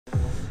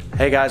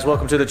Hey guys,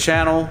 welcome to the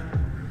channel.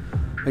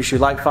 Make sure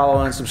you like,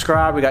 follow, and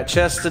subscribe. We got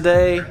chess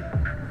today,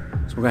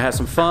 so we're gonna have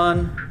some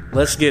fun.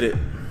 Let's get it.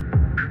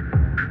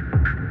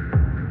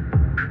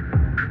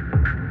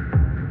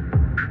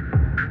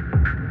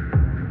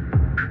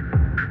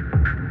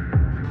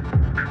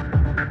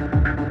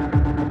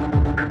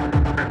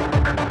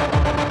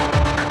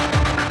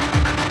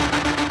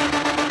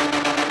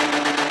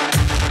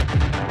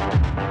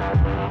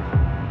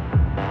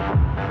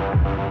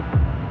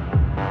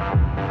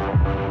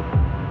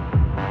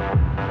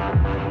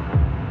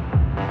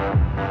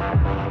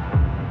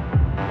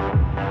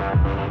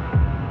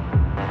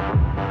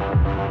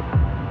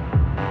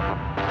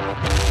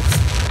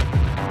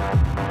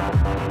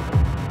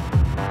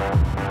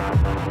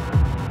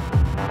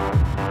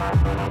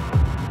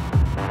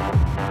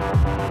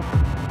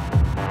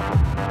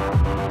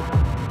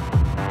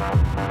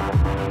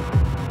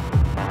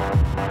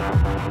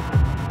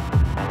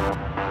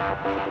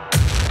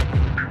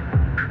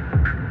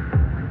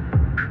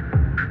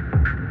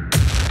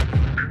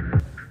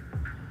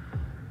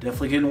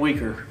 Definitely getting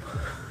weaker.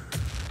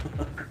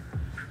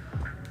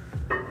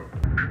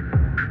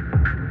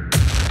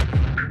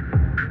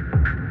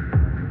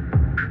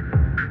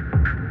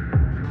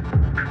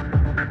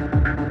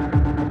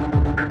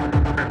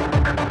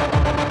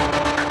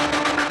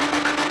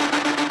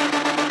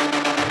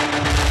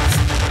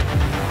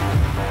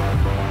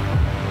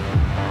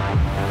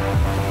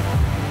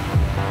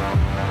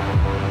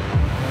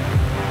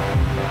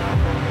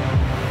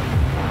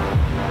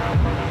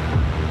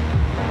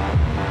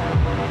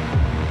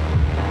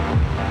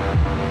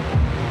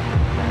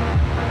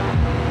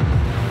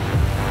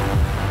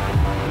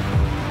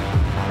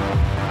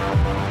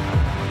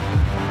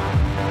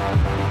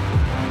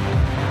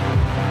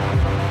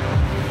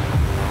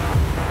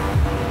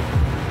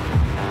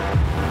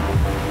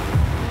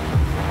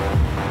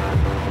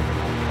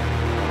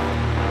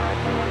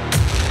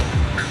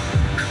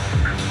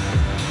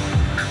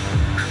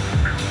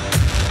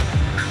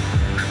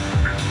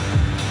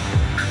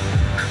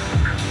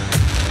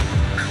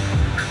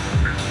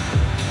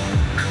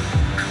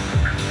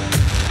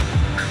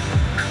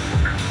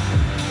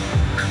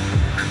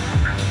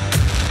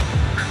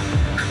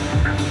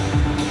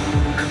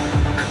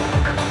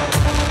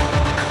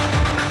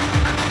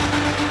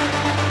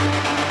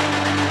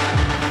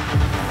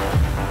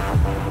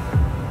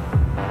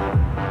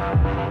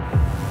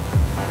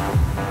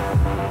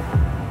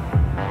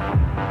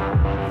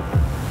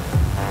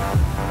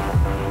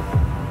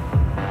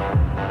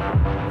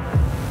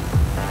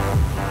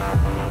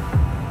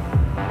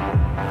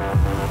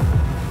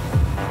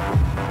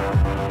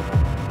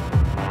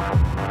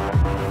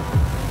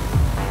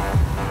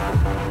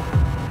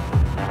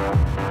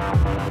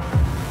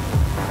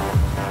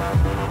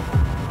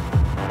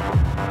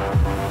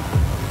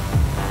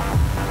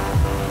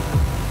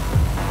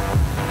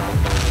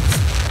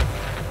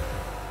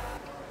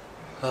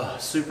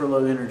 Super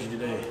low energy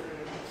today.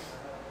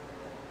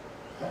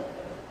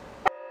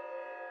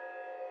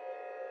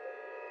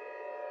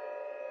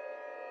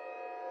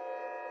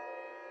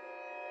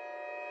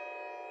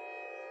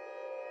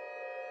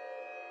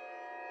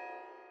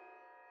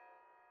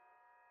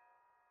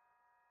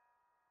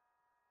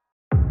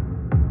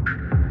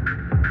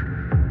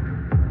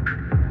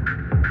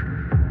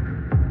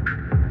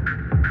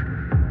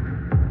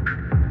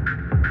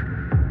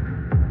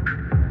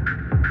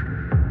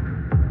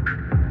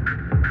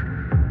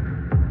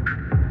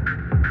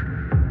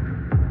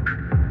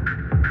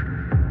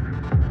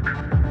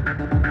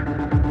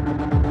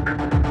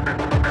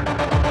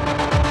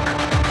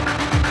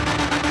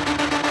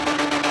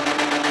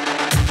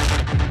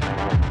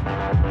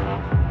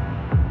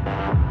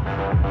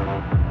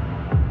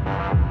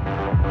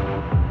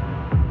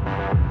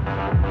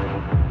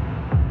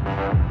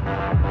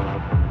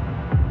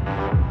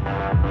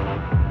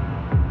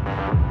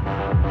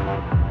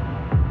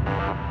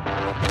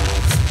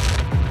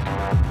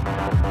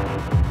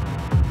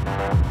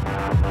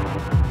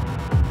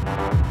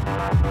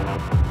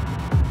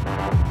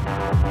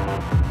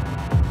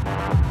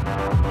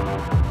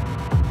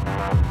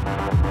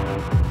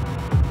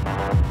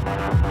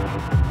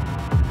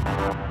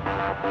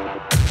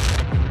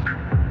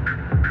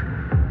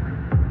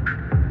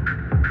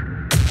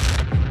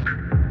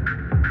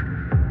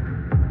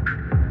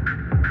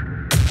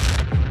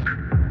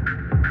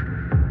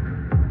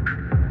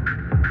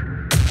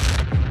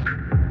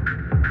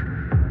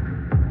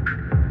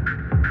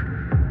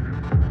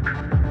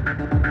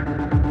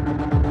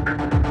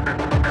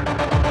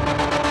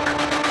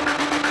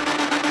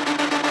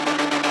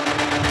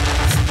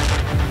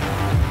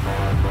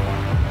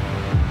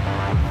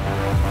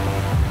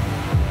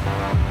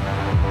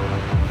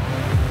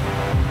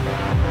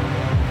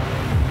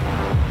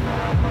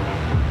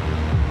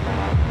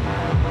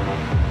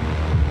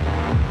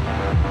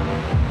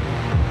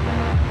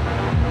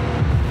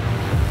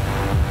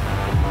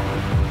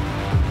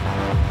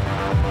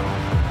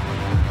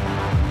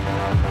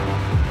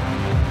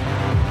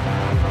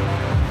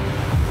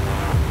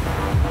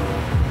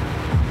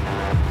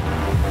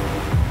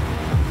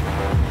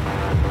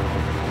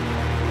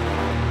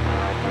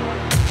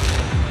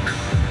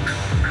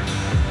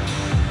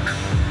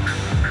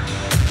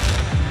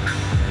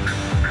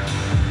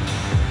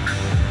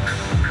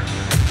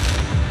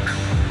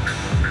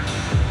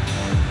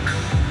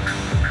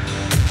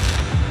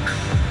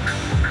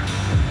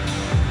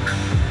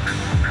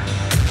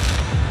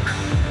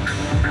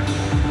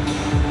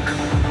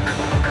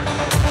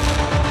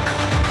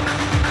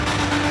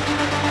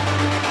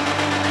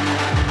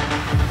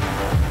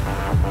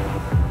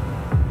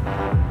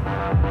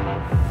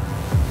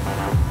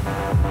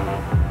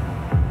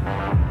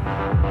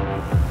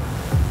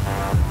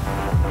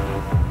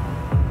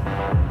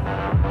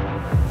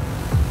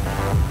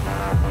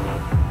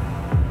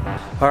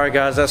 All right,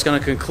 guys, that's going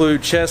to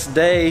conclude chest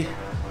day.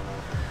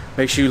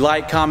 Make sure you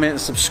like, comment,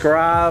 and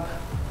subscribe.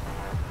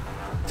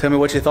 Tell me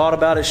what you thought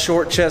about it.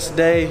 Short chest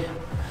day.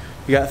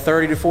 You got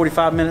 30 to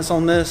 45 minutes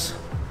on this.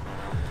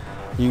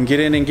 You can get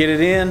in and get it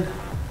in,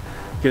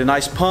 get a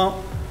nice pump,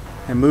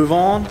 and move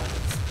on.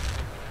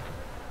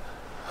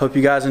 Hope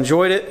you guys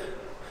enjoyed it.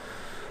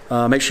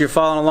 Make sure you're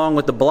following along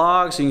with the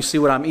blog so you can see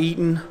what I'm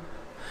eating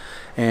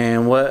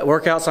and what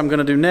workouts I'm going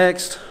to do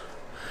next,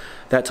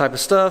 that type of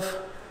stuff.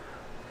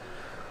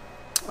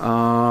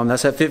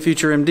 That's at Fit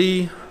Future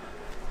MD.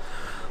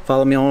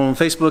 Follow me on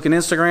Facebook and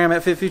Instagram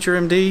at Fit Future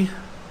MD.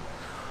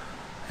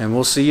 And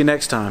we'll see you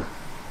next time.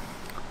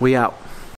 We out.